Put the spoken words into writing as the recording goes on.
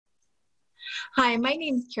Hi, my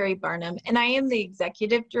name is Keri and I am the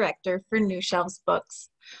Executive Director for New Shelves Books.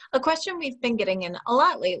 A question we've been getting in a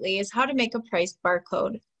lot lately is how to make a price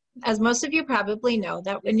barcode. As most of you probably know,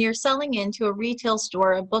 that when you're selling into a retail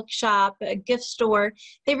store, a bookshop, a gift store,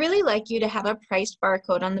 they really like you to have a priced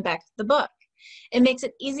barcode on the back of the book. It makes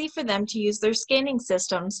it easy for them to use their scanning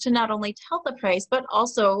systems to not only tell the price, but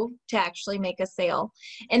also to actually make a sale.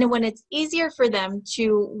 And when it's easier for them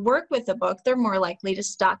to work with a book, they're more likely to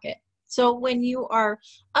stock it. So when you are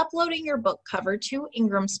uploading your book cover to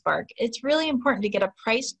Ingram Spark, it's really important to get a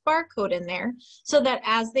priced barcode in there so that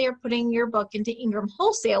as they are putting your book into Ingram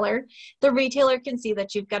Wholesaler, the retailer can see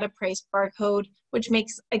that you've got a priced barcode, which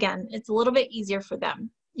makes, again, it's a little bit easier for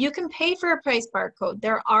them. You can pay for a price barcode.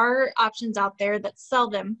 There are options out there that sell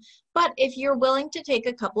them, but if you're willing to take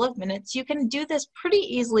a couple of minutes, you can do this pretty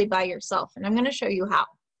easily by yourself, and I'm going to show you how.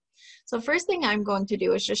 So first thing I'm going to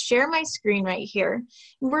do is just share my screen right here.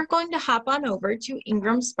 We're going to hop on over to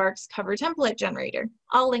Ingram Spark's Cover Template Generator.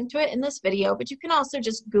 I'll link to it in this video, but you can also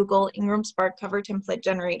just Google Ingram Spark Cover Template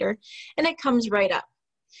Generator, and it comes right up.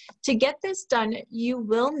 To get this done, you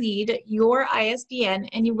will need your ISBN,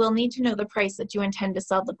 and you will need to know the price that you intend to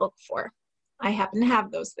sell the book for. I happen to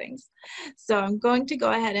have those things. So I'm going to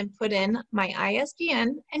go ahead and put in my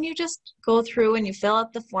ISBN, and you just go through and you fill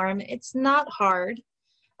out the form. It's not hard.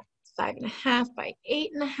 5.5 by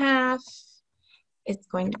 8.5. It's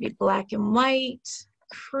going to be black and white,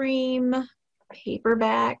 cream,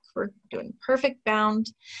 paperback. We're doing perfect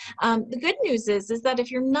bound. The good news is that if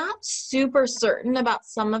you're not super certain about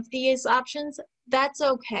some of these options, that's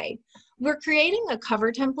okay. We're creating a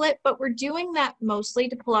cover template, but we're doing that mostly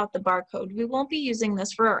to pull out the barcode. We won't be using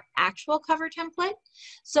this for our actual cover template.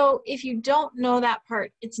 So if you don't know that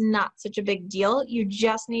part, it's not such a big deal. You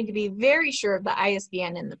just need to be very sure of the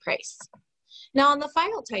ISBN and the price. Now on the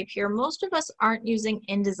file type here, most of us aren't using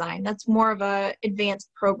InDesign. That's more of an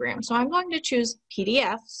advanced program. So I'm going to choose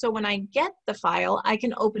PDF. So when I get the file, I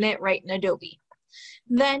can open it right in Adobe.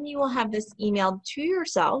 Then you will have this emailed to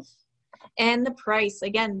yourself. And the price,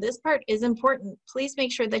 again, this part is important. Please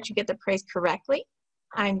make sure that you get the price correctly.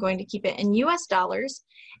 I'm going to keep it in US dollars,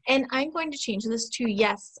 and I'm going to change this to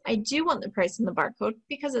yes, I do want the price in the barcode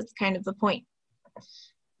because it's kind of the point.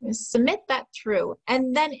 Submit that through,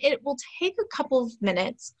 and then it will take a couple of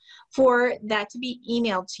minutes for that to be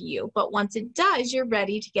emailed to you. But once it does, you're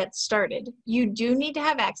ready to get started. You do need to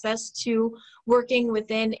have access to working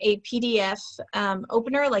within a PDF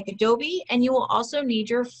opener like Adobe, and you will also need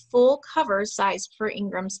your full cover sized for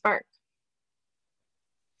Ingram Spark.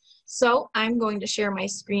 So I'm going to share my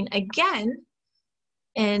screen again,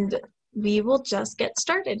 and we will just get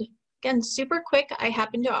started. Again, super quick. I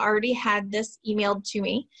happen to already had this emailed to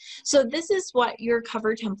me. So this is what your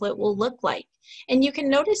cover template will look like. And you can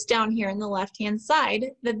notice down here on the left-hand side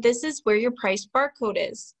that this is where your price barcode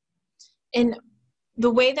is. And the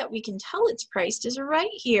way that we can tell it's priced is right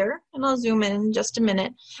here, and I'll zoom in just a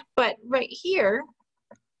minute, but right here,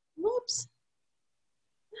 whoops,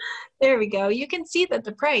 there we go. You can see that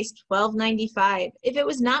the price, $12.95. If it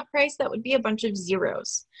was not priced, that would be a bunch of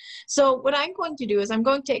zeros. So what I'm going to do is I'm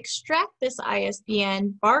going to extract this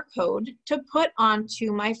ISBN barcode to put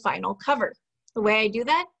onto my final cover. The way I do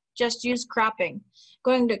that, just use cropping.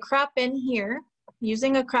 Going to crop in here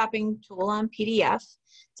using a cropping tool on PDF.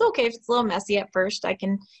 It's okay if it's a little messy at first. I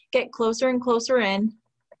can get closer and closer in.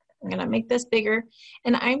 I'm going to make this bigger,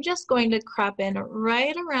 and I'm just going to crop in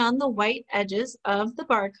right around the white edges of the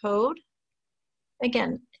barcode.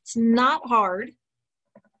 Again, it's not hard.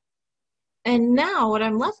 And now what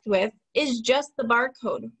I'm left with is just the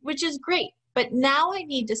barcode, which is great. But now I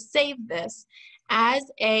need to save this as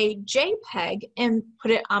a JPEG and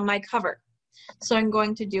put it on my cover. So I'm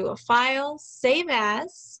going to do a file, save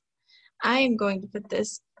as. I am going to put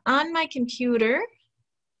this on my computer.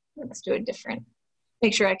 Let's do a different.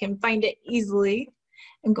 Make sure I can find it easily.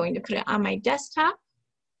 I'm going to put it on my desktop,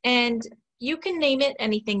 and you can name it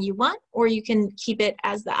anything you want, or you can keep it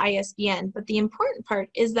as the ISBN. But the important part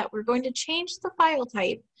is that we're going to change the file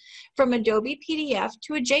type from Adobe PDF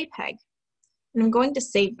to a JPEG, and I'm going to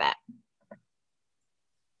save that.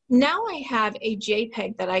 Now I have a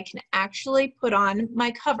JPEG that I can actually put on my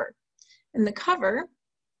cover. And the cover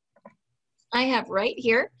I have right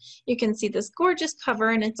here. You can see this gorgeous cover,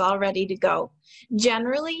 and it's all ready to go.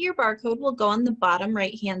 Generally, your barcode will go on the bottom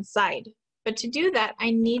right-hand side. But to do that,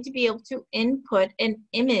 I need to be able to input an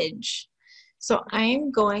image. So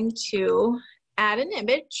I'm going to add an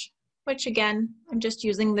image, which again, I'm just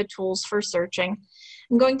using the tools for searching.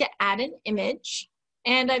 I'm going to add an image,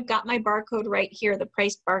 and I've got my barcode right here, the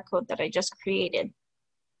price barcode that I just created.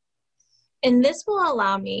 And this will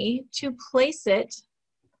allow me to place it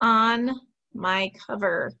on my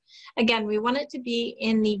cover. Again, we want it to be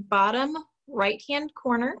in the bottom right-hand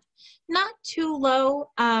corner, not too low.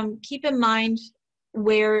 Keep in mind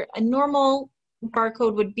where a normal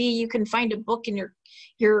barcode would be. You can find a book in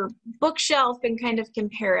your bookshelf and kind of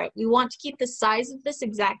compare it. We want to keep the size of this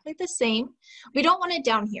exactly the same. We don't want it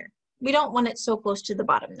down here. We don't want it so close to the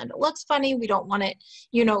bottom that it looks funny. We don't want it,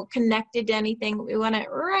 you know, connected to anything. We want it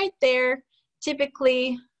right there,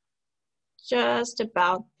 typically just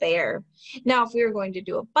about there. Now, if we were going to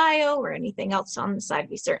do a bio or anything else on the side,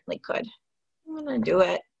 we certainly could. I'm gonna do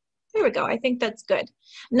it. There we go. I think that's good.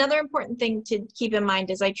 Another important thing to keep in mind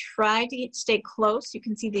is I try to stay close. You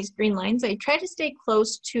can see these green lines. I try to stay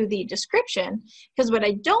close to the description because what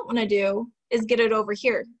I don't want to do is get it over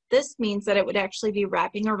here. This means that it would actually be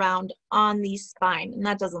wrapping around on the spine, and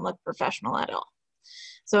that doesn't look professional at all.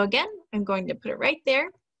 So again, I'm going to put it right there.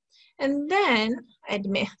 And then I had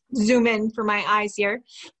to zoom in for my eyes here,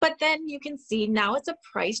 but then you can see now it's a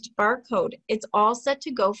priced barcode. It's all set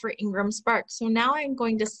to go for Ingram Spark. So now I'm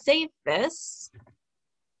going to save this.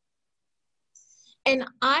 And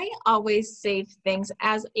I always save things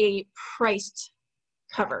as a priced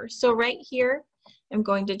cover. So right here, I'm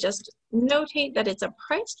going to just notate that it's a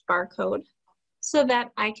priced barcode so that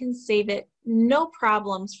I can save it no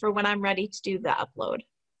problems for when I'm ready to do the upload.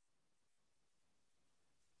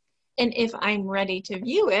 And if I'm ready to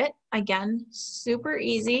view it, again, super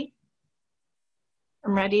easy.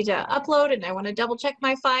 I'm ready to upload and I want to double check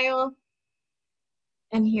my file.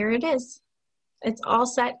 And here it is. It's all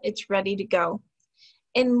set. It's ready to go.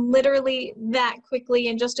 And literally that quickly,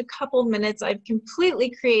 in just a couple minutes, I've completely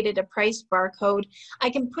created a priced barcode. I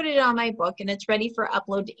can put it on my book and it's ready for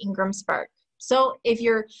upload to Ingram Spark. So if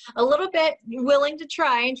you're a little bit willing to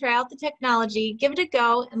try out the technology, give it a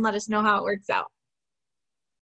go and let us know how it works out.